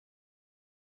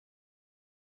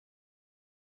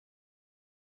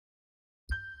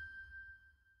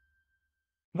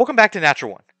Welcome back to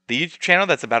Natural One, the YouTube channel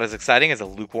that's about as exciting as a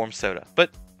lukewarm soda.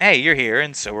 But hey, you're here,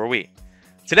 and so are we.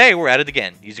 Today, we're at it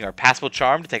again, using our passable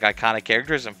charm to take iconic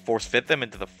characters and force fit them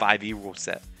into the 5e rule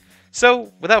set.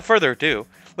 So, without further ado,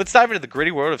 let's dive into the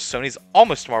gritty world of Sony's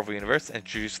almost Marvel Universe and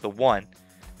introduce the one,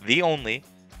 the only,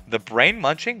 the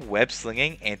brain-munching,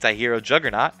 web-slinging anti-hero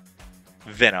juggernaut,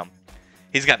 Venom.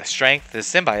 He's got the strength, the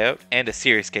symbiote, and a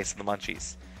serious case of the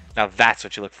munchies. Now that's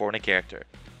what you look for in a character.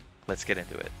 Let's get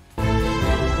into it.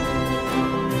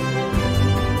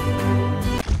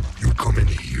 You come in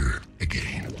here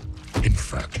again. In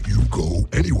fact, you go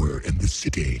anywhere in the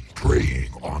city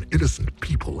preying on innocent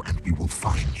people and we will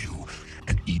find you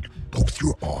and eat both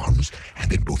your arms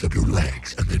and then both of your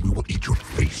legs and then we will eat your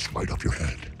face right off your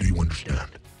head. Do you understand?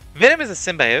 Venom is a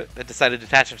symbiote that decided to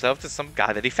attach himself to some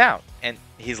guy that he found, and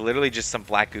he's literally just some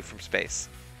black goo from space.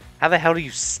 How the hell do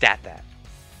you stat that?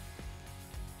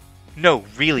 No,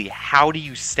 really, how do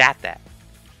you stat that?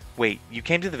 Wait, you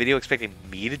came to the video expecting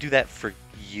me to do that for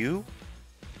you?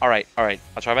 Alright,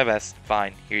 I'll try my best.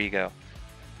 Fine, here you go.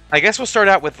 I guess we'll start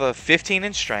out with a 15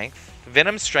 in strength.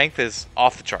 Venom's strength is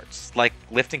off the charts, like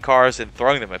lifting cars and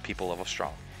throwing them at people level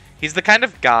strong. He's the kind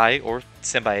of guy, or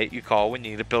symbiote, you call when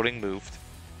you need a building moved.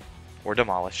 Or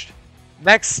demolished.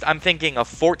 Next, I'm thinking a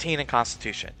 14 in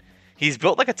constitution. He's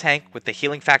built like a tank with the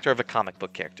healing factor of a comic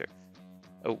book character.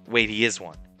 Oh, wait, he is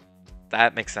one.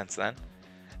 That makes sense then.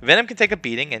 Venom can take a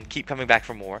beating and keep coming back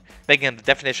for more, making him the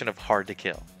definition of hard to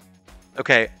kill.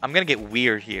 Okay, I'm gonna get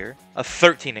weird here. A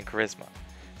 13 in charisma.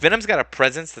 Venom's got a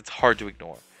presence that's hard to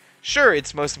ignore. Sure,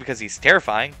 it's mostly because he's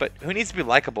terrifying, but who needs to be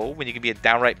likable when you can be a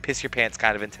downright piss your pants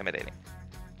kind of intimidating?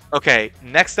 Okay,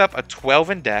 next up, a 12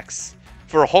 in dex.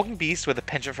 For a hulking beast with a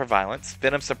penchant for violence,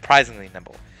 Venom's surprisingly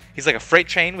nimble. He's like a freight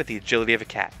train with the agility of a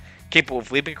cat, capable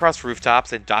of leaping across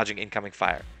rooftops and dodging incoming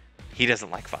fire. He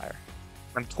doesn't like fire.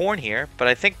 I'm torn here, but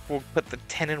I think we'll put the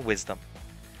 10 in wisdom.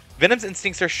 Venom's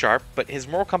instincts are sharp, but his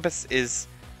moral compass is,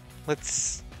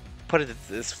 let's put it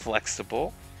as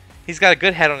flexible. He's got a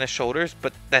good head on his shoulders,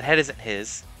 but that head isn't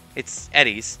his, it's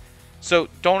Eddie's, so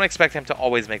don't expect him to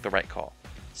always make the right call.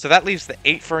 So that leaves the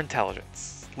 8 for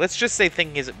intelligence. Let's just say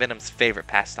thinking isn't Venom's favorite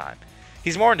pastime.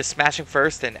 He's more into smashing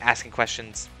first and asking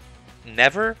questions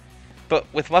never, but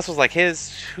with muscles like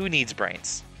his, who needs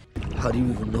brains? How do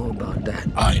you even know about that?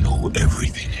 I know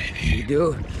everything, Eddie. You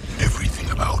do? Everything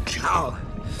about you. How?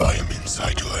 I am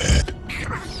inside your head.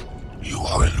 You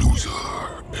are a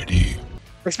loser, Eddie.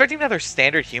 Expecting another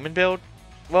standard human build?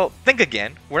 Well, think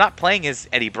again. We're not playing as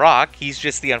Eddie Brock, he's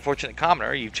just the unfortunate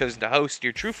commoner you've chosen to host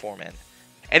your true form in.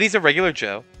 Eddie's a regular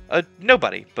Joe, a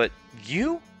nobody, but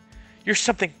you? You're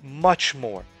something much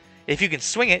more. If you can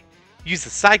swing it, use the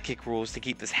sidekick rules to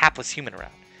keep this hapless human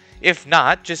around. If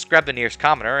not, just grab the nearest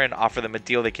commoner and offer them a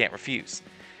deal they can't refuse.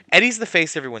 Eddie's the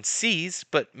face everyone sees,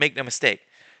 but make no mistake,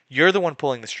 you're the one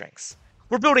pulling the strings.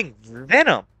 We're building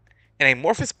Venom, an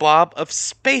amorphous blob of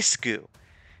space goo.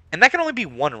 And that can only be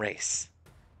one race.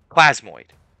 Plasmoid.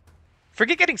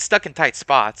 Forget getting stuck in tight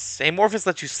spots. Amorphous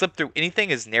lets you slip through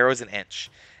anything as narrow as an inch.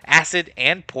 Acid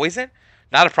and poison?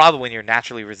 Not a problem when you're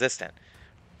naturally resistant.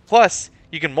 Plus,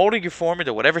 you can mold your form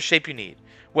into whatever shape you need,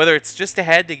 whether it's just a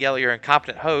head to yell at your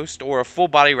incompetent host or a full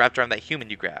body wrapped around that human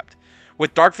you grabbed.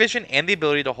 With dark vision and the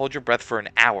ability to hold your breath for an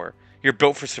hour, you're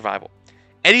built for survival.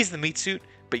 Eddie's the meat suit,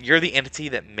 but you're the entity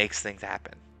that makes things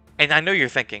happen. And I know you're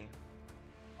thinking,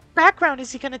 what background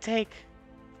is he going to take?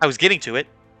 I was getting to it.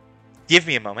 Give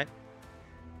me a moment.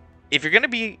 If you're going to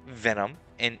be Venom,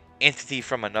 an entity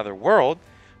from another world,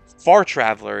 Far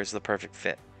Traveler is the perfect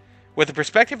fit. With a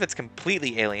perspective that's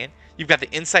completely alien, you've got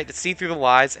the insight to see through the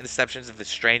lies and deceptions of this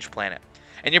strange planet,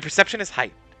 and your perception is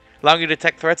heightened, allowing you to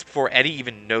detect threats before Eddie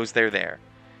even knows they're there.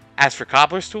 As for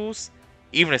Cobbler's tools,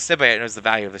 even a symbiote knows the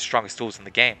value of the strongest tools in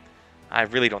the game. I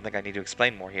really don't think I need to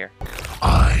explain more here.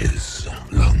 Eyes,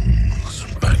 lungs,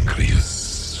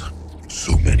 pancreas.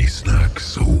 So many snacks,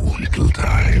 so little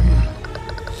time.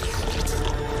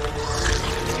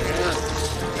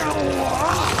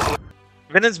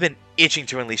 Venom's been itching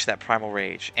to unleash that primal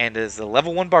rage, and as a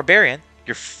level 1 barbarian,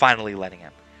 you're finally letting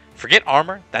him. Forget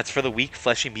armor, that's for the weak,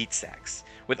 fleshy meat sacks.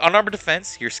 With unarmored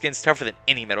defense, your skin's tougher than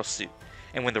any metal suit,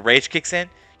 and when the rage kicks in,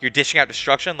 you're dishing out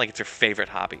destruction like it's your favorite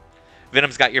hobby.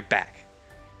 Venom's got your back.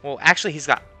 Well, actually, he's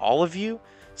got all of you,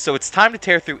 so it's time to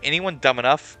tear through anyone dumb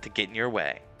enough to get in your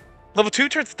way. Level 2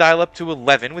 turns the dial up to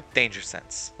 11 with danger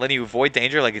sense, letting you avoid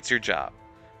danger like it's your job.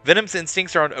 Venom's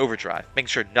instincts are on overdrive, making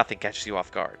sure nothing catches you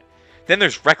off guard. Then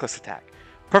there's Reckless Attack,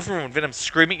 perfect when Venom's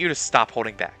screaming at you to stop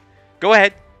holding back. Go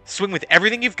ahead, swing with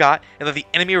everything you've got, and let the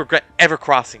enemy regret ever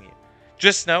crossing you.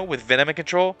 Just know, with Venom in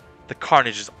control, the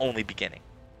carnage is only beginning.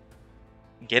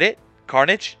 Get it?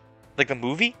 Carnage? Like the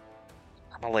movie?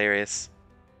 hilarious.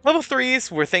 Level 3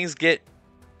 is where things get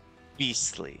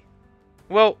beastly.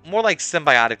 Well, more like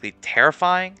symbiotically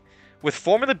terrifying. With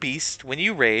Form of the Beast, when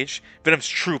you rage, Venom's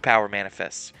true power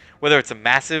manifests. Whether it's a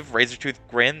massive, razor-toothed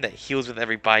grin that heals with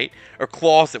every bite, or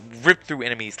claws that rip through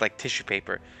enemies like tissue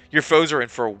paper, your foes are in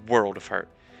for a world of hurt.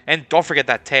 And don't forget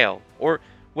that tail, or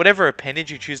whatever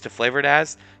appendage you choose to flavor it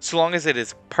as, so long as it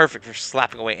is perfect for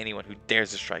slapping away anyone who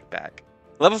dares to strike back.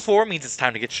 Level 4 means it's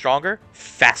time to get stronger,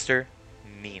 faster,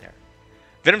 meaner.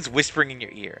 Venom's whispering in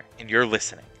your ear, and you're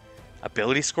listening.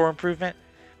 Ability score improvement?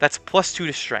 That's +2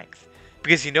 to strength.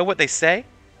 Because you know what they say?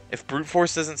 If brute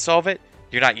force doesn't solve it,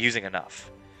 you're not using enough.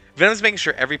 Venom's making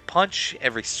sure every punch,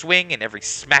 every swing, and every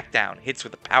smackdown hits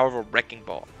with the power of a wrecking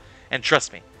ball. And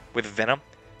trust me, with Venom,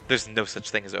 there's no such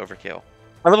thing as overkill.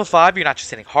 At level 5, you're not just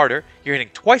hitting harder, you're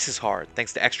hitting twice as hard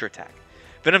thanks to extra attack.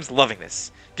 Venom's loving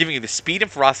this, giving you the speed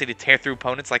and ferocity to tear through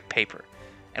opponents like paper.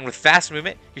 And with fast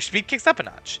movement, your speed kicks up a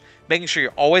notch, making sure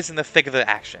you're always in the thick of the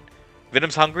action.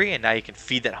 Venom's hungry, and now you can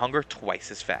feed that hunger twice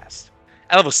as fast.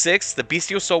 At level 6, the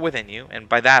bestial soul within you, and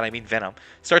by that I mean Venom,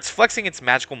 starts flexing its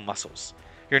magical muscles.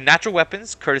 Your natural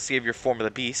weapons, courtesy of your Form of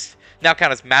the Beast, now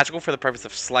count as magical for the purpose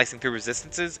of slicing through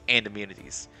resistances and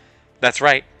immunities. That's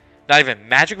right, not even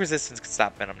magic resistance can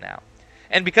stop Venom now.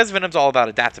 And because Venom's all about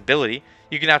adaptability,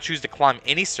 you can now choose to climb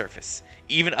any surface,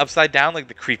 even upside down like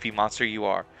the creepy monster you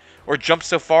are, or jump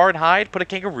so far and high put a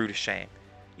kangaroo to shame.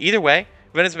 Either way,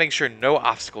 Venom's making sure no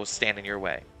obstacles stand in your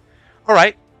way.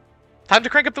 Alright, time to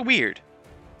crank up the weird.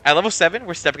 At level 7,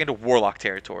 we're stepping into Warlock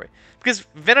territory, because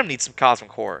Venom needs some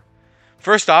cosmic horror.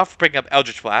 First off, picking up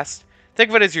Eldritch Blast. Think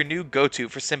of it as your new go-to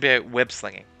for symbiote web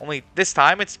slinging, only this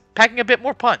time it's packing a bit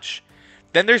more punch.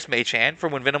 Then there's Mage Hand for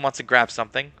when Venom wants to grab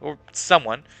something, or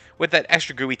someone, with that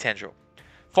extra gooey tendril.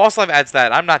 False Life adds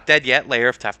that I'm not dead yet layer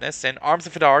of toughness, and Arms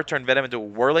of Fedar turn Venom into a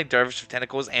whirling dervish of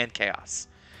tentacles and chaos.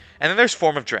 And then there's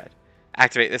Form of Dread.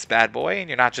 Activate this bad boy, and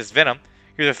you're not just Venom,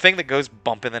 you're the thing that goes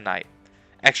bump in the night.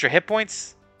 Extra hit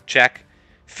points? Check.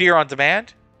 Fear on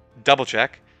demand? Double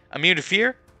check. Immune to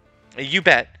fear? You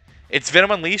bet. It's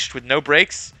Venom Unleashed with no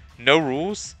breaks, no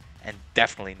rules, and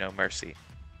definitely no mercy.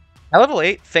 At level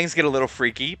 8, things get a little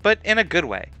freaky, but in a good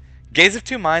way. Gaze of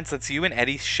Two Minds lets you and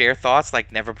Eddie share thoughts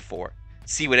like never before.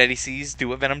 See what Eddie sees, do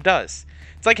what Venom does.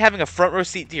 It's like having a front row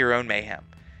seat to your own mayhem.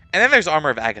 And then there's Armor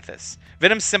of Agathis.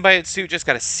 Venom's symbiote suit just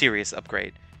got a serious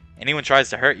upgrade. Anyone tries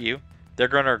to hurt you, they're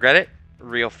going to regret it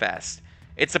real fast.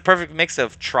 It's the perfect mix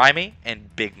of try me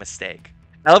and big mistake.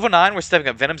 At level 9, we're stepping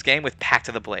up Venom's game with Pact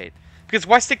of the Blade. Because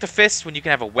why stick to fists when you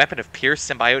can have a weapon of pure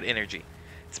symbiote energy?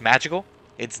 It's magical,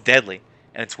 it's deadly,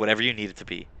 and it's whatever you need it to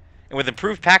be. And with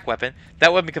improved pack weapon,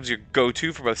 that weapon becomes your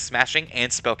go-to for both smashing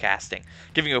and spellcasting,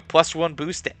 giving you a +1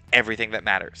 boost to everything that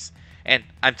matters. And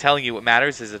I'm telling you what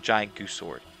matters is a giant goose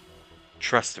sword.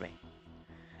 Trust me.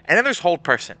 And then there's Hold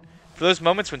Person, for those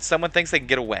moments when someone thinks they can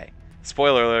get away.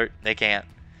 Spoiler alert, they can't.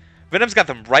 Venom's got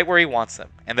them right where he wants them,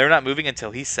 and they're not moving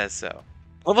until he says so.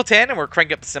 Level 10, and we're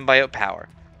cranking up the symbiote power.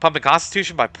 Pumping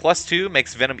Constitution by +2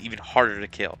 makes Venom even harder to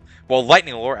kill, while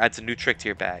Lightning Lore adds a new trick to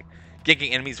your bag,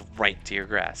 yanking enemies right into your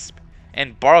grasp.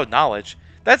 And Borrowed Knowledge,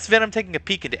 that's Venom taking a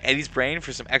peek into Eddie's brain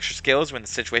for some extra skills when the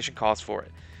situation calls for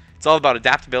it. It's all about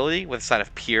adaptability with a side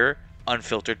of pure,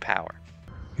 unfiltered power.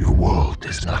 Your world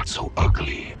is not so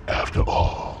ugly after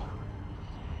all.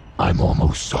 I'm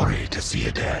almost sorry to see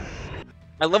it end.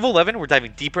 At level 11, we're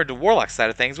diving deeper into Warlock's side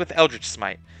of things with Eldritch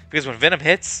Smite, because when Venom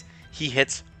hits, he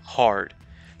hits hard.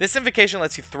 This invocation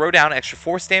lets you throw down extra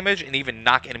force damage and even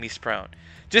knock enemies prone,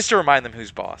 just to remind them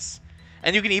who's boss.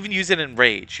 And you can even use it in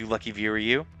Rage, you lucky viewer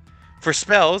you. For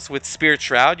spells, with Spirit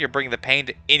Shroud, you're bringing the pain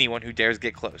to anyone who dares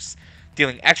get close,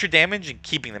 dealing extra damage and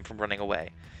keeping them from running away.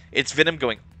 It's Venom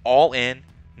going all in,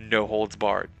 no holds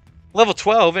barred. Level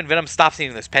 12, and Venom stops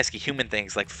needing those pesky human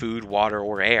things like food, water,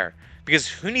 or air, because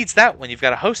who needs that when you've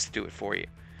got a host to do it for you?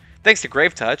 Thanks to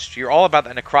Grave Touch, you're all about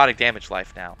that necrotic damage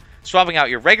life now, swapping out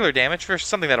your regular damage for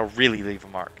something that'll really leave a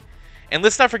mark. And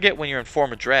let's not forget when you're in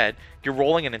Form of Dread, you're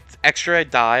rolling an extra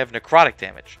die of necrotic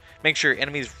damage, making sure your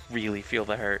enemies really feel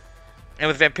the hurt. And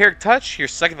with Vampiric Touch, you're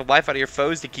sucking the life out of your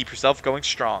foes to keep yourself going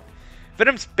strong.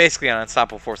 Venom's basically an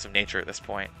unstoppable force of nature at this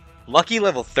point. Lucky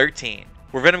level 13,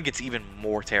 where Venom gets even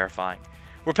more terrifying.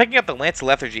 We're picking up the Lance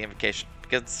Lethargy invocation,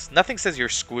 because nothing says you're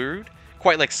screwed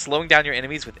quite like slowing down your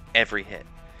enemies with every hit.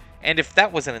 And if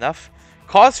that wasn't enough,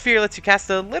 Cause Fear lets you cast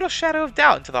a little shadow of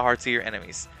doubt into the hearts of your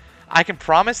enemies. I can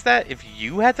promise that if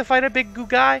you had to fight a big goo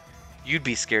guy, you'd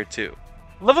be scared too.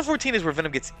 Level 14 is where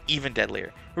Venom gets even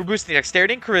deadlier. We're boosting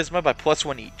Dexterity and Charisma by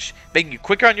 +1 each, making you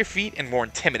quicker on your feet and more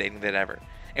intimidating than ever.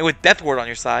 And with Death Ward on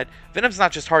your side, Venom's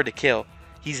not just hard to kill,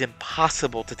 he's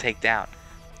impossible to take down.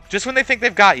 Just when they think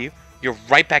they've got you, you're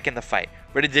right back in the fight,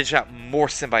 ready to dish out more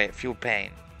symbiote fueled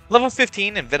pain. Level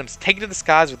 15, and Venom's taken to the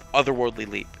skies with Otherworldly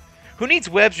Leap. Who needs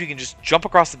webs where you can just jump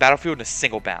across the battlefield in a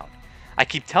single bound? I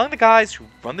keep telling the guys who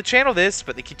run the channel this,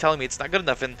 but they keep telling me it's not good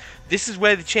enough, and this is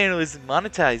where the channel isn't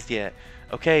monetized yet.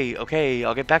 Okay,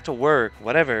 I'll get back to work,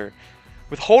 whatever.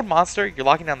 With Hold Monster, you're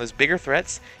locking down those bigger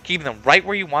threats, keeping them right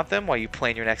where you want them while you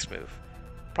plan your next move.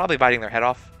 Probably biting their head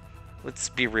off. Let's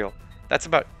be real. That's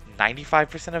about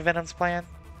 95% of Venom's plan.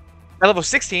 At level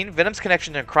 16, Venom's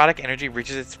connection to necrotic energy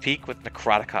reaches its peak with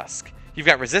Necrotic Husk. You've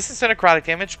got resistance to necrotic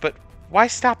damage, but why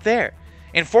stop there?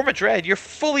 In Form of Dread, you're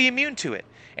fully immune to it.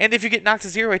 And if you get knocked to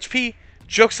 0 HP,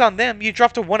 joke's on them, you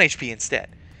drop to 1 HP instead.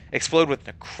 Explode with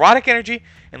necrotic energy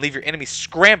and leave your enemies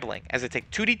scrambling as they take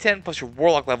 2d10 plus your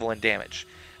Warlock level and damage.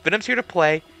 Venom's here to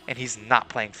play, and he's not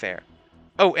playing fair.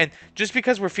 Oh, and just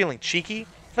because we're feeling cheeky,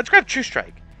 let's grab True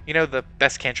Strike. You know, the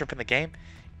best cantrip in the game.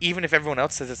 Even if everyone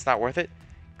else says it's not worth it,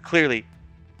 clearly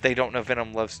they don't know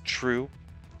Venom loves true,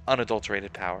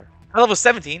 unadulterated power. At level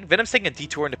 17, Venom's taking a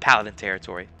detour into Paladin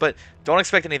territory, but don't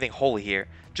expect anything holy here,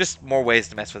 just more ways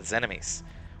to mess with his enemies.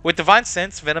 With Divine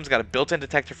Sense, Venom's got a built-in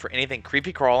detector for anything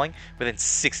creepy crawling within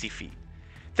 60 feet.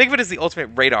 Think of it as the ultimate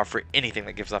radar for anything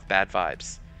that gives off bad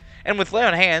vibes. And with Lay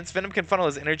on Hands, Venom can funnel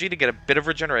his energy to get a bit of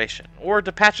regeneration, or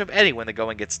to patch up Eddie when the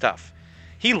going gets tough.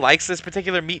 He likes this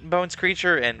particular meat and bones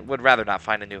creature and would rather not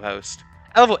find a new host.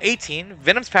 At level 18,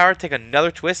 Venom's power take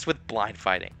another twist with Blind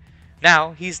Fighting.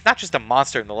 Now, he's not just a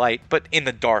monster in the light, but in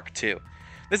the dark too.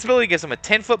 This ability gives him a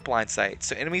 10-foot blind sight,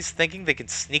 so enemies thinking they can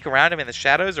sneak around him in the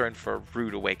shadows are in for a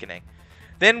rude awakening.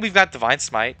 Then we've got Divine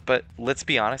Smite, but let's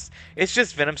be honest, it's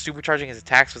just Venom supercharging his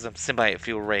attacks with some symbiote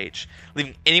fuel rage,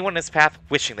 leaving anyone in his path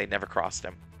wishing they'd never crossed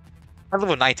him. At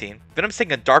level 19, Venom's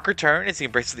taking a darker turn as he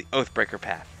embraces the Oathbreaker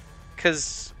path.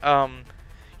 Cause,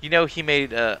 you know, he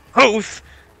made a oath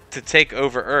to take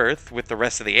over Earth with the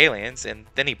rest of the aliens, and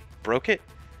then he broke it?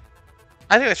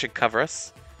 I think that should cover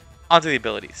us. Onto the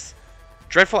abilities.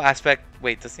 Dreadful Aspect.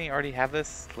 Wait, doesn't he already have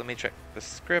this? Let me check the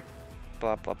script.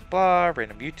 Blah, blah, blah.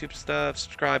 Random YouTube stuff.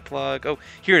 Subscribe plug. Oh,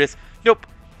 here it is. Nope.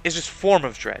 It's just Form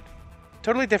of Dread.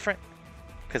 Totally different.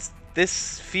 Because this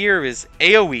sphere is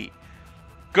AoE.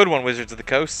 Good one, Wizards of the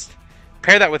Coast.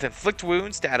 Pair that with Inflict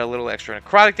Wounds to add a little extra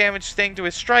necrotic damage thing to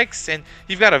his strikes, and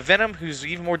you've got a Venom who's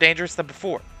even more dangerous than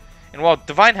before. And while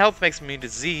Divine Health makes him immune to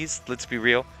disease, let's be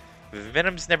real,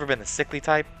 Venom's never been the sickly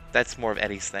type. That's more of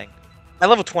Eddie's thing. At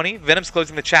level 20, Venom's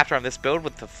closing the chapter on this build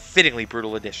with the fittingly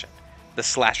brutal addition, the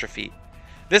Slasher feat.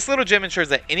 This little gem ensures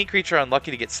that any creature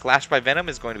unlucky to get slashed by Venom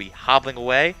is going to be hobbling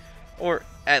away, or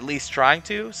at least trying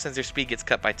to, since their speed gets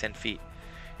cut by 10 feet.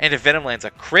 And if Venom lands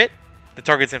a crit, the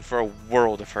target's in for a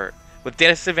world of hurt, with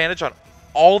disadvantage on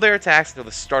all their attacks until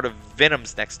the start of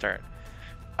Venom's next turn.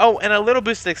 Oh, and a little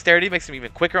boost to dexterity makes him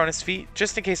even quicker on his feet,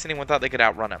 just in case anyone thought they could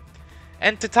outrun him.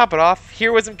 And to top it off,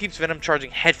 Heroism keeps Venom charging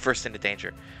headfirst into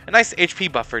danger, a nice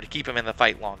HP buffer to keep him in the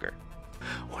fight longer.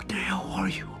 What the hell are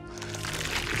you?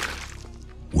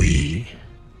 We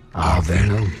are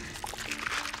Venom.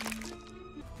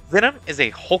 Venom is a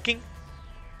hulking,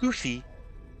 goofy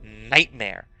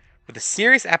nightmare with a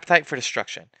serious appetite for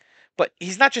destruction. But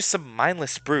he's not just some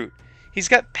mindless brute. He's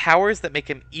got powers that make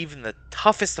him even the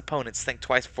toughest opponents think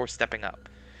twice before stepping up.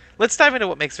 Let's dive into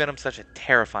what makes Venom such a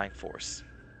terrifying force.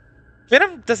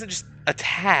 Venom doesn't just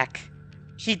attack,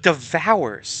 he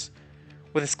devours.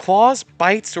 With his claws,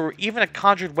 bites, or even a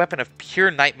conjured weapon of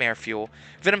pure nightmare fuel,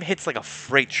 Venom hits like a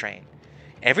freight train.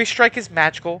 Every strike is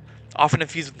magical, often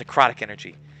infused with necrotic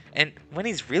energy. And when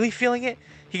he's really feeling it,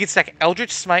 he can stack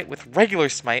Eldritch Smite with regular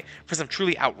Smite for some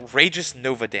truly outrageous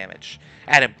Nova damage.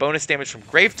 Add in bonus damage from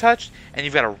Grave Touch, and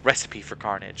you've got a recipe for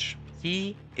carnage.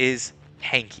 He is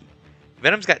tanky.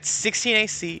 Venom's got 16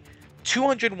 AC,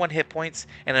 201 hit points,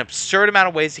 and an absurd amount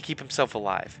of ways to keep himself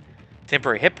alive.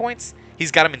 Temporary hit points?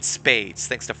 He's got them in spades,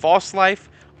 thanks to False Life,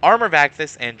 Armor of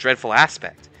Acthus, and Dreadful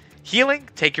Aspect. Healing?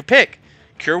 Take your pick.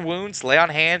 Cure Wounds, Lay on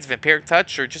Hands, Vampiric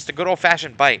Touch, or just a good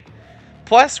old-fashioned bite.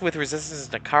 Plus, with resistance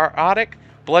to necrotic,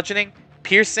 bludgeoning,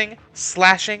 piercing,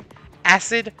 slashing,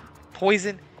 acid,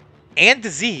 poison, and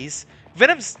disease,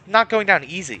 Venom's not going down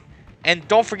easy. And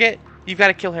don't forget, you've got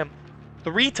to kill him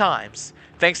 3 times,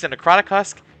 thanks to Necrotic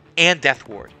Husk and Death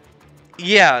Ward.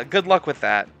 Yeah, good luck with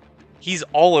that. He's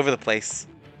all over the place.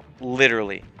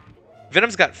 Literally.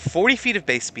 Venom's got 40 feet of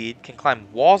base speed, can climb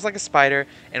walls like a spider,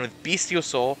 and with Bestial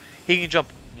Soul, he can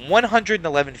jump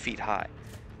 111 feet high.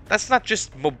 That's not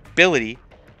just mobility,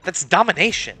 that's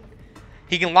domination.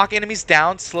 He can lock enemies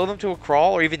down, slow them to a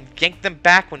crawl, or even yank them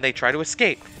back when they try to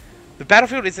escape. The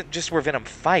battlefield isn't just where Venom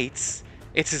fights,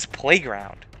 it's his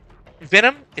playground.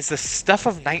 Venom is the stuff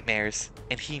of nightmares,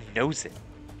 and he knows it.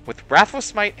 With Wrathful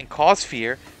Smite and Cause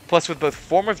Fear, plus with both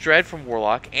Form of Dread from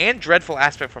Warlock and Dreadful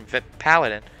Aspect from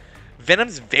Paladin,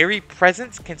 Venom's very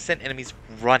presence can send enemies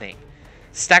running.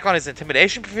 Stack on his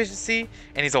Intimidation proficiency,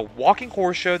 and he's a walking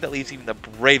horror show that leaves even the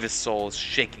bravest souls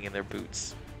shaking in their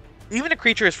boots. Even a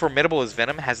creature as formidable as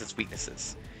Venom has its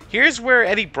weaknesses. Here's where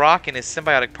Eddie Brock and his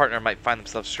symbiotic partner might find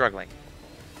themselves struggling.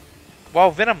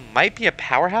 While Venom might be a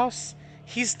powerhouse,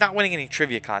 he's not winning any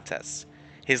trivia contests.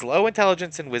 His low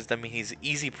intelligence and wisdom mean he's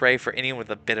easy prey for anyone with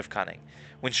a bit of cunning.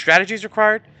 When strategy is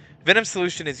required, Venom's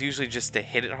solution is usually just to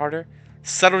hit it harder.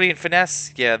 Subtlety and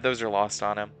finesse, yeah, those are lost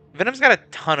on him. Venom's got a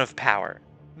ton of power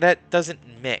that doesn't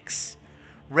mix.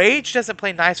 Rage doesn't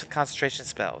play nice with concentration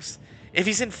spells. If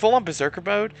he's in full-on Berserker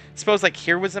mode, spells like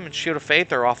Heroism and Shield of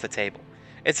Faith are off the table.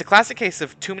 It's a classic case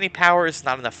of too many powers,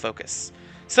 not enough focus.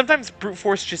 Sometimes brute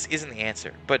force just isn't the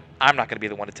answer, but I'm not going to be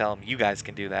the one to tell him you guys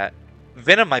can do that.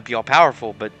 Venom might be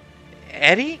all-powerful, but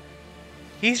Eddie?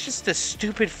 He's just a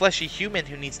stupid fleshy human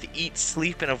who needs to eat,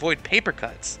 sleep, and avoid paper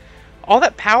cuts. All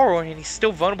that power and he's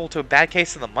still vulnerable to a bad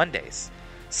case on the Mondays.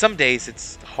 Some days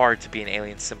it's hard to be an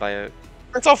alien symbiote.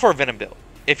 That's all for a Venom build.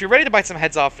 If you're ready to bite some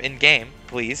heads off in-game,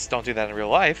 please don't do that in real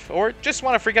life, or just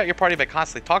want to freak out your party by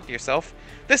constantly talking to yourself,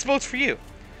 this build's for you.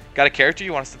 Got a character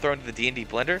you want us to throw into the D&D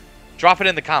blender? Drop it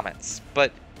in the comments,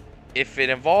 but if it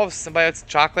involves symbiotes and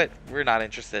chocolate, we're not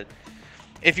interested.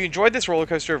 If you enjoyed this roller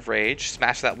coaster of rage,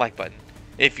 smash that like button.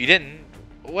 If you didn't,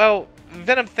 well,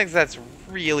 Venom thinks that's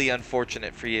really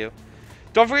unfortunate for you.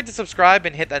 Don't forget to subscribe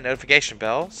and hit that notification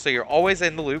bell so you're always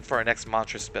in the loop for our next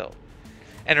monstrous build.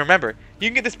 And remember, you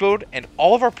can get this build and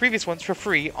all of our previous ones for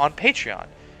free on Patreon,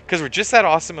 because we're just that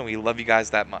awesome and we love you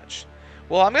guys that much.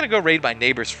 Well, I'm going to go raid my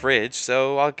neighbor's fridge,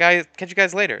 so I'll catch you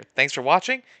guys later. Thanks for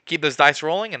watching, keep those dice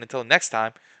rolling, and until next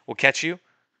time, we'll catch you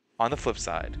on the flip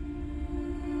side.